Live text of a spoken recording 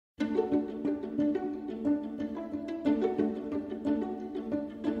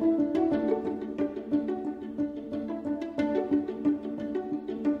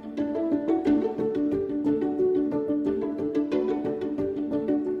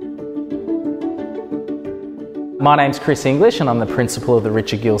My name's Chris English and I'm the principal of the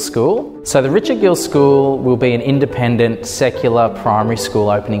Richard Gill School. So the Richard Gill School will be an independent secular primary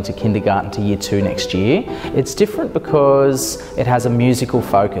school opening to kindergarten to year 2 next year. It's different because it has a musical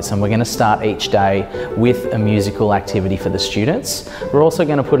focus and we're going to start each day with a musical activity for the students. We're also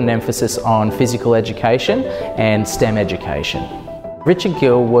going to put an emphasis on physical education and STEM education. Richard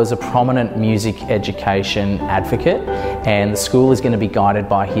Gill was a prominent music education advocate and the school is going to be guided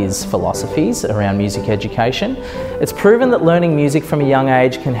by his philosophies around music education. It's proven that learning music from a young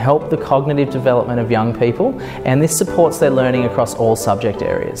age can help the cognitive development of young people, and this supports their learning across all subject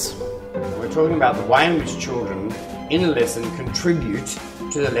areas. We're talking about the way in which children in a lesson contribute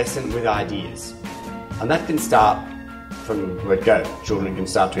to the lesson with ideas. And that can start from the word go. Children can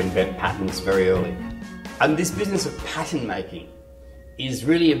start to invent patterns very early. And this business of pattern making is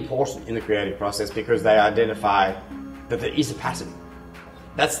really important in the creative process because they identify that there is a pattern.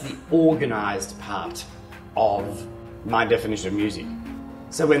 That's the organised part of my definition of music.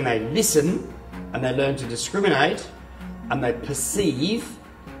 So when they listen and they learn to discriminate and they perceive,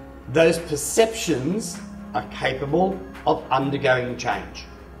 those perceptions are capable of undergoing change.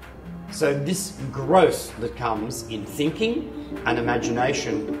 So this growth that comes in thinking and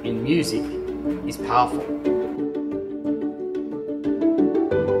imagination in music is powerful.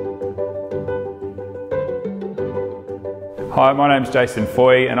 Hi, my name's Stanton Dahl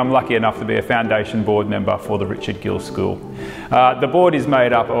Foy and I'm lucky enough to be a foundation board member for the Richard Gill School. The board is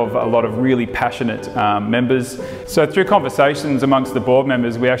made up of a lot of really passionate members. So through conversations amongst the board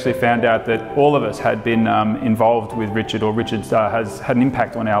members, we actually found out that all of us had been involved with Richard, or Richard has had an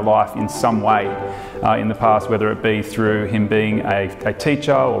impact on our life in some way in the past, whether it be through him being a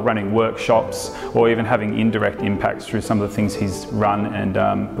teacher or running workshops, or even having indirect impacts through some of the things he's run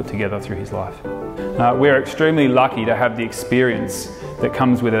and put together through his life. We're extremely lucky to have the experience that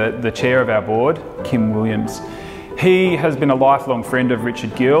comes with the chair of our board, Kim Williams. He has been a lifelong friend of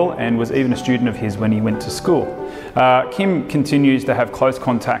Richard Gill and was even a student of his when he went to school. Kim continues to have close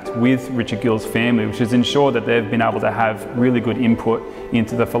contact with Richard Gill's family, which has ensured that they've been able to have really good input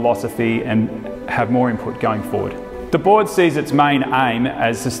into the philosophy and have more input going forward. The board sees its main aim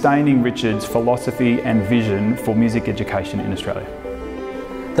as sustaining Richard's philosophy and vision for music education in Australia.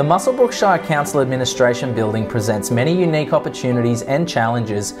 The Muswellbrook Shire Council Administration building presents many unique opportunities and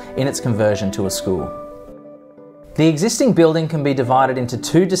challenges in its conversion to a school. The existing building can be divided into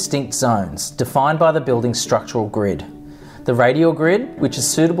 2 distinct zones, defined by the building's structural grid. The radial grid, which is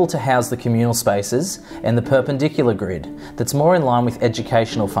suitable to house the communal spaces, and the perpendicular grid, that's more in line with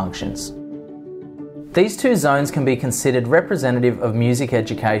educational functions. These 2 zones can be considered representative of music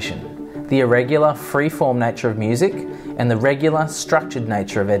education, the irregular, free-form nature of music, and the regular, structured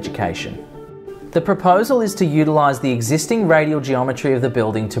nature of education. The proposal is to utilise the existing radial geometry of the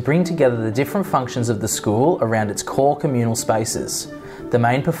building to bring together the different functions of the school around its core communal spaces, the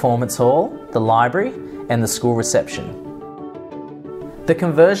main performance hall, the library, and the school reception. The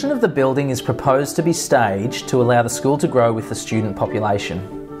conversion of the building is proposed to be staged to allow the school to grow with the student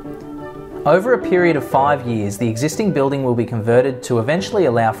population. Over a period of 5 years, the existing building will be converted to eventually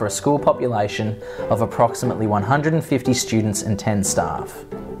allow for a school population of approximately 150 students and 10 staff.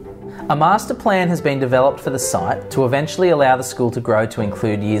 A master plan has been developed for the site to eventually allow the school to grow to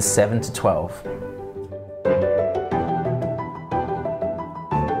include years 7 to 12.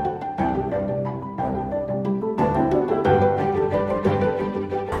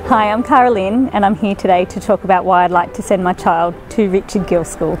 Hi, I'm Caralyn and I'm here today to talk about why I'd like to send my child to Richard Gill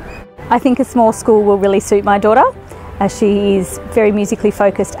School. I think a small school will really suit my daughter, as she is very musically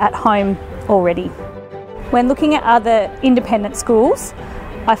focused at home already. When looking at other independent schools,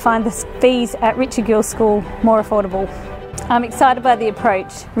 I find the fees at Richard Gill School more affordable. I'm excited by the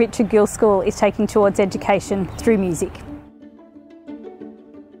approach Richard Gill School is taking towards education through music.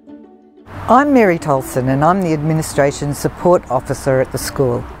 I'm Mary Tolson and I'm the Administration Support Officer at the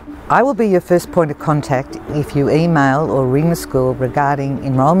school. I will be your first point of contact if you email or ring the school regarding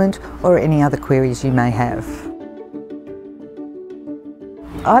enrolment or any other queries you may have.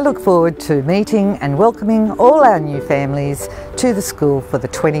 I look forward to meeting and welcoming all our new families to the school for the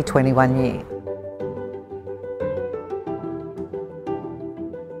 2021 year.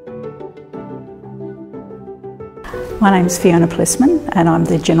 My name's Fiona Plesman and I'm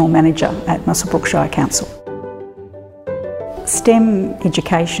the General Manager at Muswellbrook Shire Council. STEM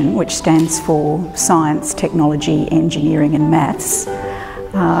education, which stands for Science, Technology, Engineering and Maths,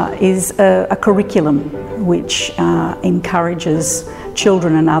 is a curriculum which encourages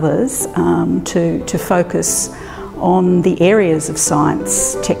children and others to focus on the areas of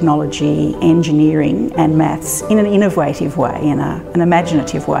science, technology, engineering and maths in an innovative way, in an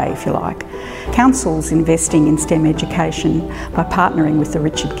imaginative way, if you like. Council's investing in STEM education by partnering with the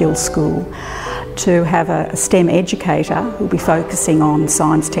Richard Gill School to have a STEM educator who will be focusing on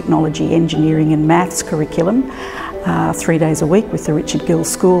science, technology, engineering and maths curriculum 3 days a week with the Richard Gill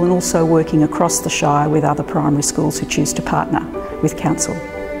School, and also working across the Shire with other primary schools who choose to partner with Council.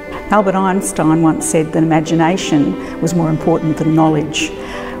 Albert Einstein once said that imagination was more important than knowledge.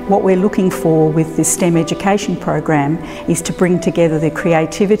 What we're looking for with this STEM education program is to bring together the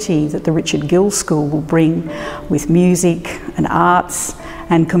creativity that the Richard Gill School will bring with music and arts,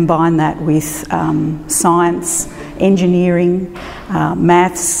 and combine that with science, engineering,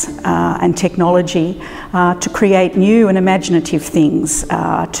 maths and technology to create new and imaginative things,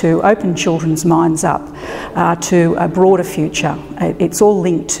 to open children's minds up to a broader future. It's all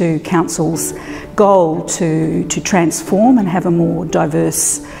linked to Council's goal to transform and have a more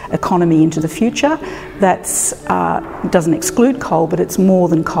diverse economy into the future. That doesn't exclude coal, but it's more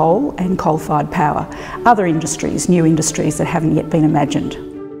than coal and coal-fired power. Other industries, new industries that haven't yet been imagined.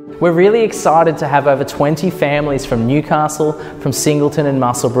 We're really excited to have over 20 families from Newcastle, from Singleton and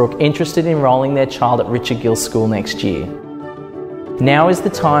Muswellbrook interested in enrolling their child at Richard Gill School next year. Now is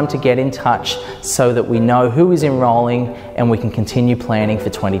the time to get in touch so that we know who is enrolling and we can continue planning for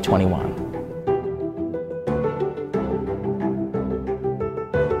 2021.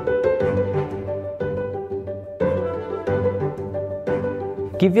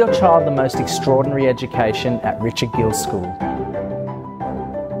 Give your child the most extraordinary education at Richard Gill School.